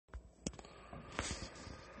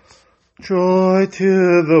Joy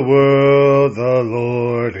to the world, the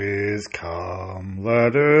Lord is come.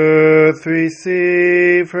 Let earth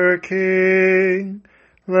receive her King.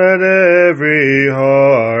 Let every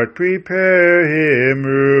heart prepare him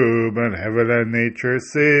room, and heaven and nature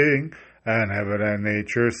sing, and heaven and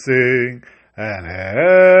nature sing, and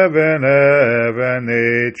heaven and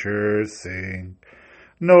nature sing.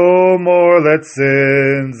 No more let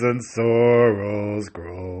sins and sorrows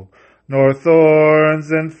grow, nor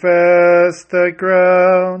thorns infest the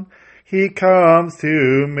ground. He comes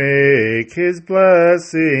to make his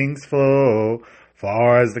blessings flow,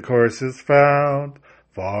 far as the curse is found,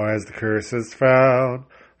 far as the curse is found,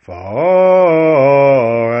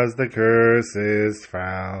 far as the curse is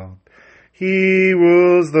found. He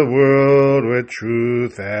rules the world with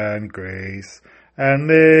truth and grace, and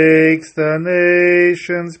makes the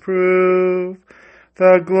nations prove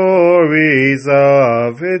the glories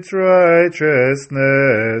of its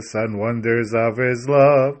righteousness, and wonders of his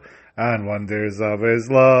love, and wonders of his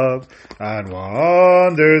love, and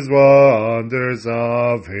wonders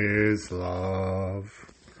of his love.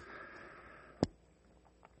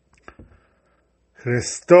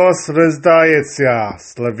 Christos Razdayetsya,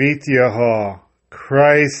 Slavit Yeho.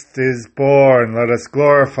 Christ is born, let us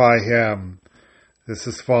glorify him. This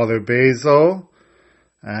is Father Basil,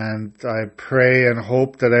 and I pray and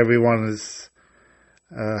hope that everyone is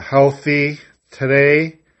healthy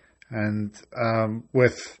today and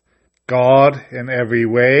with God in every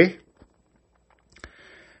way.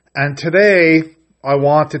 And today I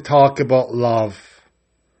want to talk about love.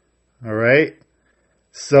 All right?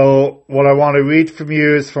 So what I want to read from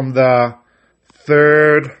you is from the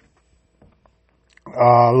third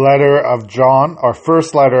letter of John, or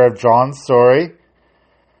first letter of John, sorry.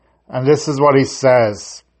 And this is what he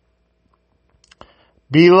says.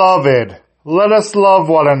 Beloved, let us love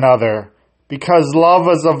one another, because love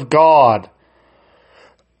is of God.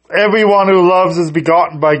 Everyone who loves is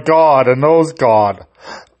begotten by God and knows God.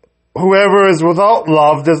 Whoever is without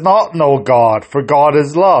love does not know God, for God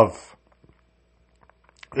is love.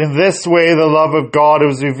 In this way the love of God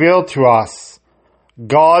was revealed to us.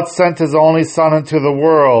 God sent his only Son into the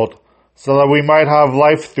world, so that we might have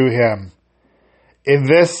life through him. In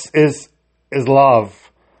this is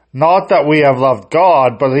love. Not that we have loved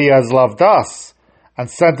God, but he has loved us, and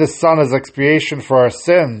sent his Son as expiation for our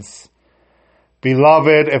sins.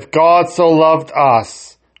 Beloved, if God so loved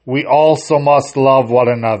us, we also must love one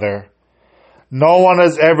another. No one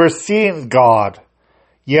has ever seen God.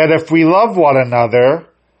 Yet if we love one another,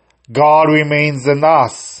 God remains in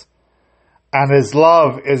us, and his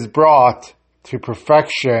love is brought to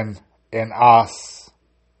perfection in us.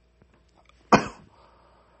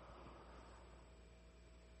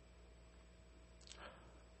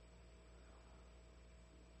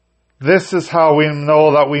 This is how we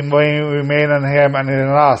know that we may remain in him and in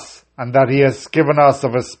us, and that he has given us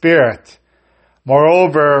of his Spirit.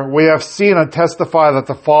 Moreover, we have seen and testify that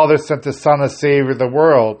the Father sent his Son as Savior of the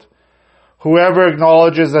world. Whoever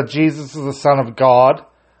acknowledges that Jesus is the Son of God,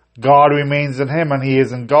 God remains in him and he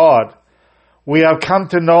is in God. We have come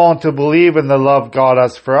to know and to believe in the love God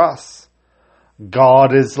has for us.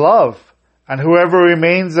 God is love, and whoever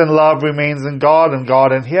remains in love remains in God and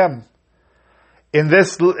God in him. In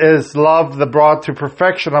this is love that brought to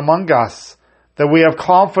perfection among us, that we have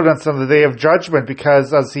confidence in the day of judgment,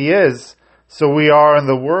 because as he is, so we are in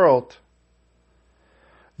the world.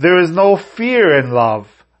 There is no fear in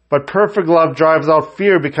love, but perfect love drives out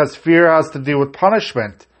fear, because fear has to do with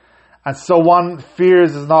punishment. And so one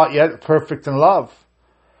fears is not yet perfect in love.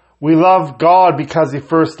 We love God because he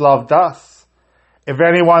first loved us. If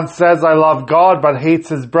anyone says, I love God, but hates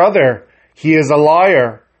his brother, he is a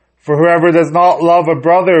liar. For whoever does not love a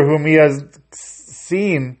brother whom he has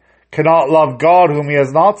seen cannot love God whom he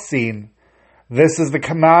has not seen. This is the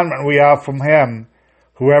commandment we have from him.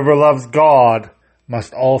 Whoever loves God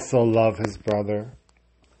must also love his brother.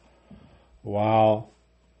 Wow.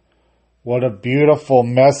 What a beautiful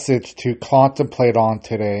message to contemplate on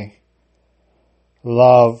today.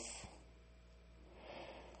 Love.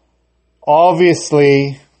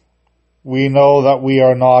 Obviously, we know that we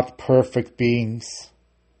are not perfect beings.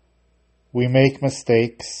 We make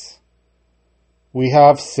mistakes. We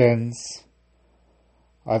have sins.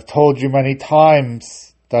 I've told you many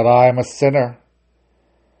times that I am a sinner,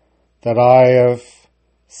 that I have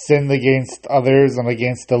sinned against others and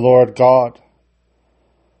against the Lord God,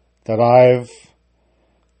 that I've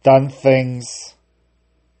done things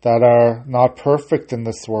that are not perfect in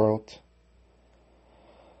this world.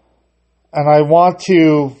 And I want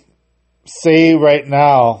to say right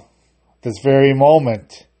now, this very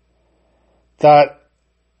moment, that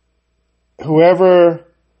whoever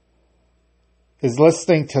is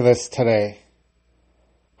listening to this today,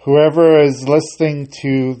 whoever is listening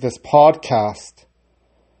to this podcast,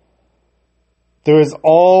 there is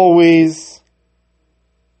always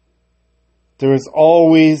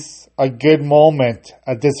a good moment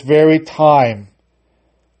at this very time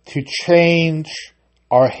to change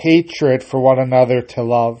our hatred for one another to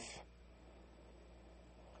love.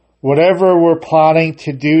 Whatever we're planning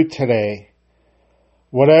to do today,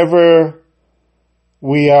 whatever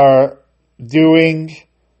we are doing,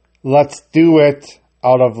 let's do it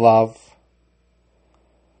out of love.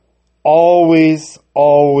 Always,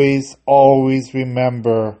 always, always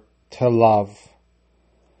remember to love.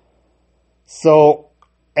 So,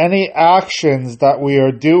 any actions that we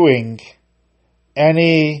are doing,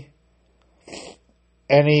 any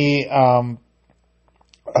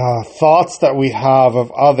thoughts that we have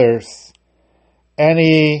of others,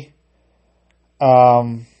 any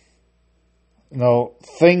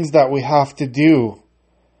things that we have to do,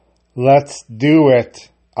 let's do it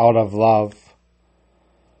out of love.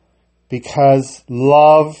 Because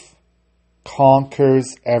love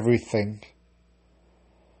conquers everything.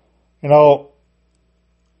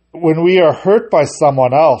 When we are hurt by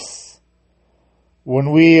someone else,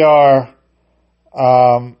 when we are,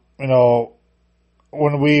 when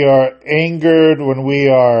we are angered, when we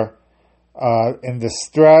are in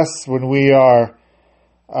distress, when we are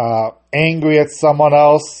angry at someone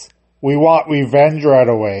else, we want revenge right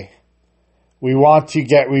away. We want to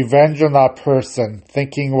get revenge on that person,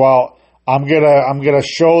 thinking, well, I'm gonna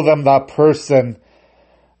show them, that person,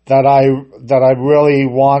 that I really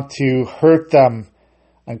want to hurt them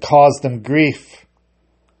and cause them grief.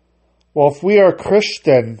 Well, if we are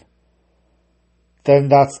Christian, then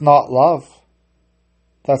that's not love.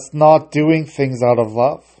 That's not doing things out of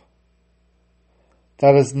love.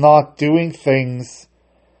 That is not doing things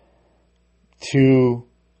to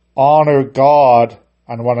honor God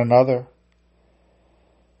and one another.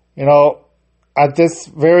 At this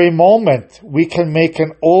very moment, we can make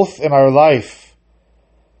an oath in our life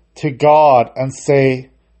to God and say,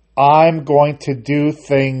 I'm going to do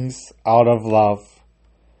things out of love.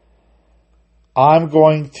 I'm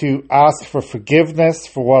going to ask for forgiveness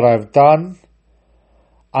for what I've done.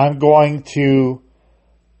 I'm going to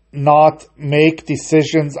not make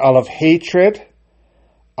decisions out of hatred.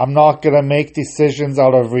 I'm not going to make decisions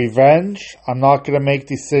out of revenge. I'm not going to make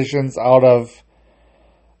decisions out of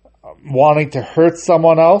wanting to hurt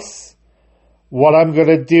someone else. What I'm going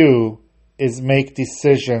to do is make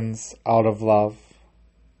decisions out of love.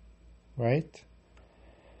 Right?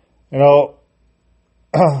 I'm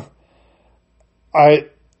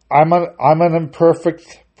an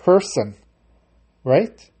imperfect person.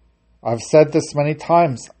 Right? I've said this many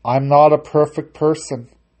times. I'm not a perfect person.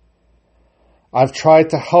 I've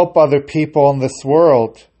tried to help other people in this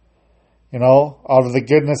world, out of the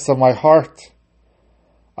goodness of my heart.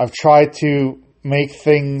 I've tried to make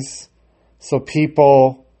things so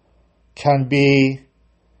people can be,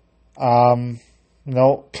 can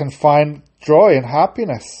find joy and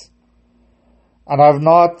happiness. And I've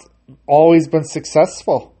not always been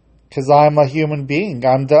successful because I'm a human being.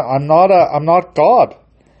 I'm not God.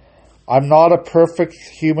 I'm not a perfect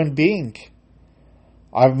human being.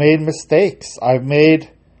 I've made mistakes. I've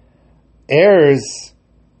made errors,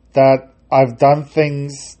 that I've done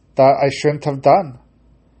things that I shouldn't have done.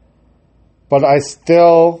 But I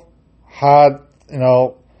still had,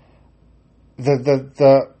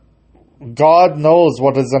 God knows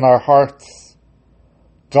what is in our hearts.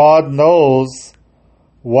 God knows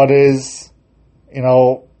what is,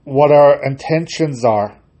 what our intentions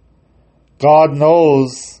are. God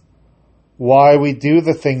knows why we do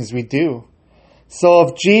the things we do. So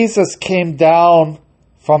if Jesus came down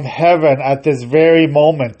from heaven at this very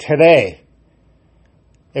moment, today,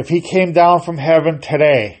 if he came down from heaven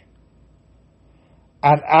today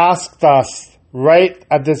and asked us right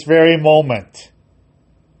at this very moment,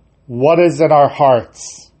 what is in our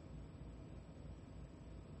hearts?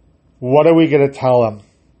 What are we going to tell him?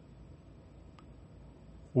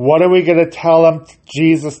 What are we going to tell him,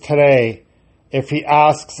 Jesus, today, if he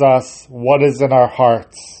asks us what is in our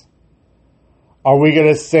hearts? Are we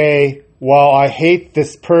going to say, well, I hate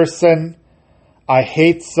this person, I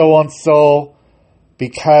hate so-and-so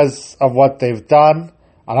because of what they've done,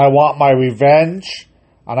 and I want my revenge,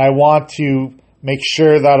 and I want to make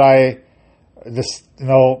sure that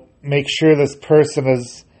make sure this person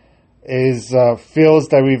feels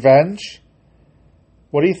their revenge?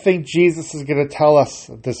 What do you think Jesus is going to tell us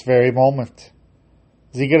at this very moment?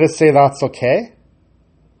 Is he going to say that's okay?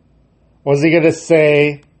 Or is he going to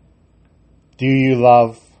say, do you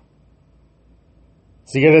love?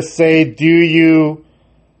 Is he going to say, do you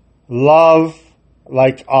love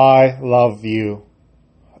like I love you?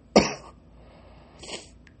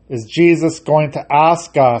 Is Jesus going to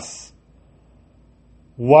ask us,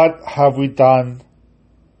 what have we done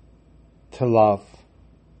to love?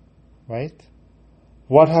 Right?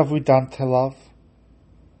 What have we done to love?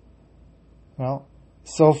 Well,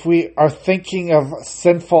 so if we are thinking of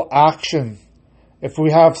sinful action, if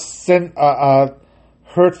we have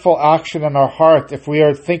hurtful action in our heart, if we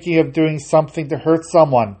are thinking of doing something to hurt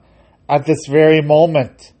someone at this very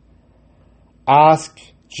moment, ask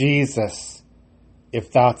Jesus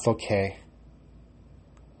if that's okay.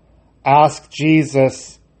 Ask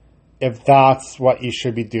Jesus if that's what you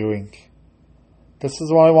should be doing. This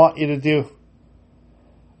is what I want you to do.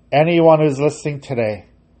 Anyone who's listening today,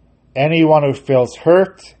 anyone who feels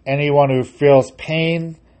hurt, anyone who feels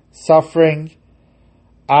pain, suffering,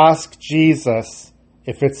 ask Jesus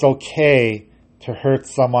if it's okay to hurt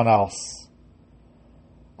someone else.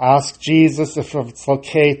 Ask Jesus if it's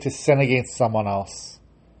okay to sin against someone else.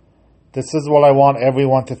 This is what I want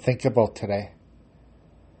everyone to think about today.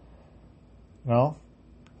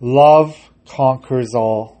 Love conquers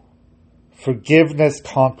all. Forgiveness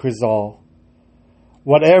conquers all.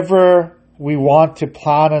 Whatever we want to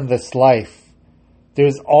plan in this life,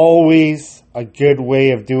 there's always a good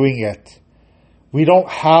way of doing it. We don't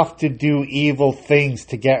have to do evil things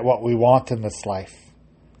to get what we want in this life.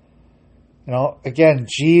 Again,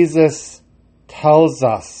 Jesus tells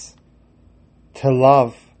us to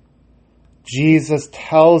love. Jesus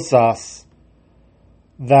tells us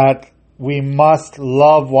that we must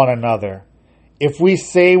love one another. If we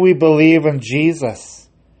say we believe in Jesus,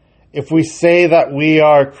 if we say that we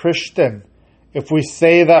are Christian, if we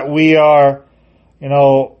say that we are,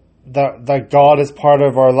 that God is part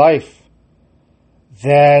of our life,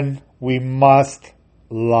 then we must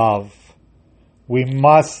love. We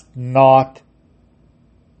must not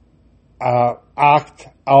act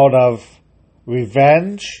out of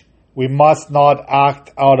revenge. We must not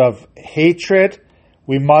act out of hatred.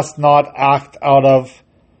 We must not act out of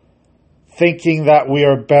thinking that we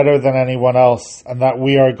are better than anyone else and that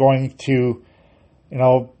we are going to,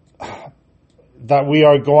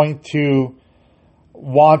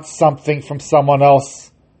 want something from someone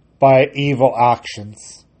else by evil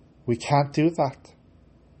actions. We can't do that.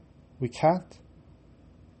 We can't.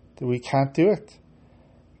 We can't do it.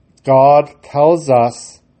 God tells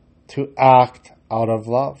us to act out of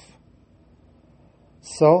love.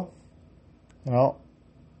 So,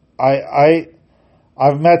 I've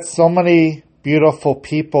met so many beautiful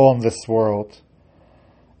people in this world,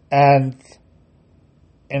 and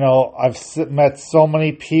I've met so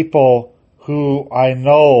many people who I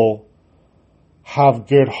know have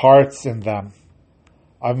good hearts in them.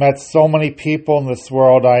 I've met so many people in this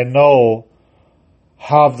world I know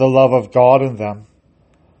have the love of God in them.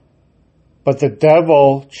 But the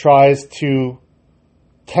devil tries to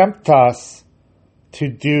tempt us to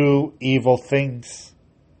do evil things.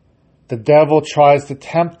 The devil tries to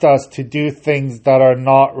tempt us to do things that are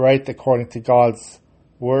not right according to God's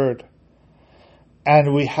word.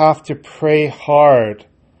 And we have to pray hard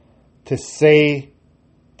to say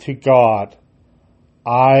to God,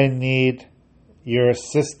 I need your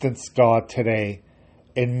assistance, God, today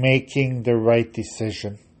in making the right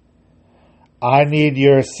decision. I need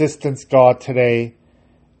your assistance, God, today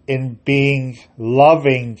in being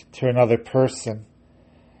loving to another person,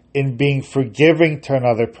 in being forgiving to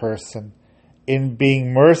another person, in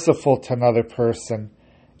being merciful to another person,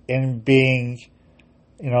 in being,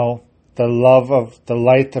 the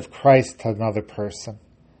light of Christ to another person.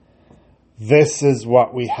 This is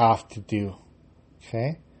what we have to do.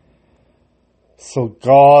 Okay? So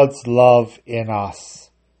God's love in us.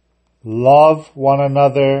 Love one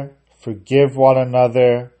another, forgive one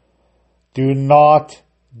another. Do not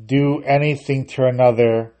do anything to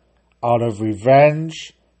another out of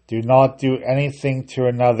revenge. Do not do anything to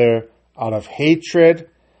another out of hatred,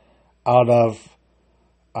 out of,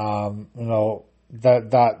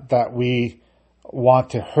 that we want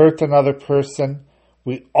to hurt another person.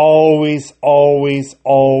 We always, always,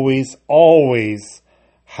 always, always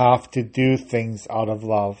have to do things out of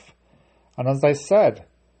love. And as I said,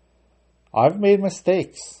 I've made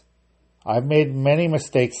mistakes. I've made many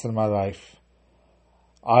mistakes in my life.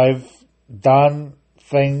 I've done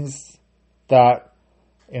things that,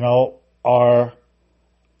 are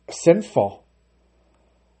sinful.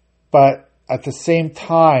 But at the same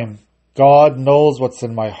time, God knows what's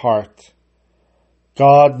in my heart.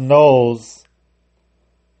 God knows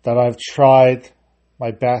that I've tried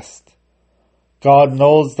my best. God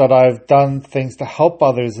knows that I've done things to help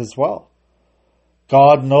others as well.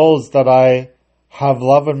 God knows that I have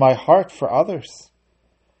love in my heart for others.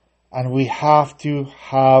 And we have to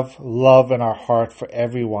have love in our heart for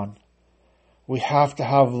everyone. We have to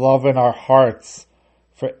have love in our hearts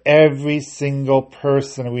for every single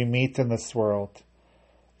person we meet in this world.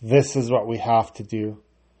 This is what we have to do.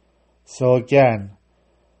 So again,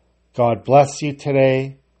 God bless you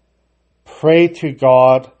today. Pray to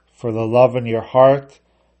God for the love in your heart.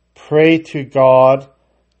 Pray to God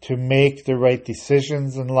to make the right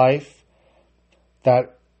decisions in life.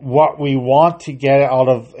 That what we want to get out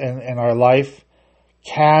of in our life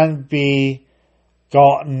can be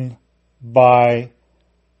gotten by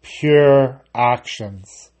pure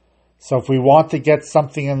actions. So if we want to get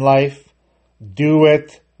something in life, do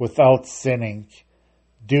it without sinning.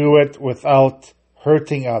 Do it without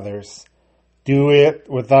hurting others. Do it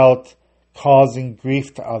without causing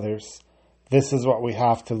grief to others. This is what we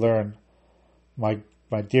have to learn. My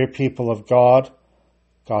dear people of God,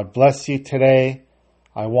 God bless you today.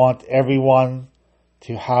 I want everyone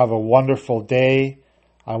to have a wonderful day.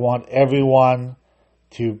 I want everyone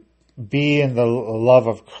to be in the love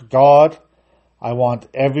of God. I want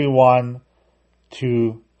everyone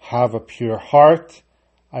to have a pure heart.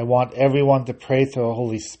 I want everyone to pray to the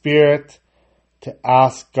Holy Spirit, to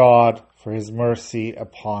ask God for His mercy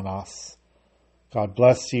upon us. God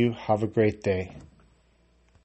bless you. Have a great day.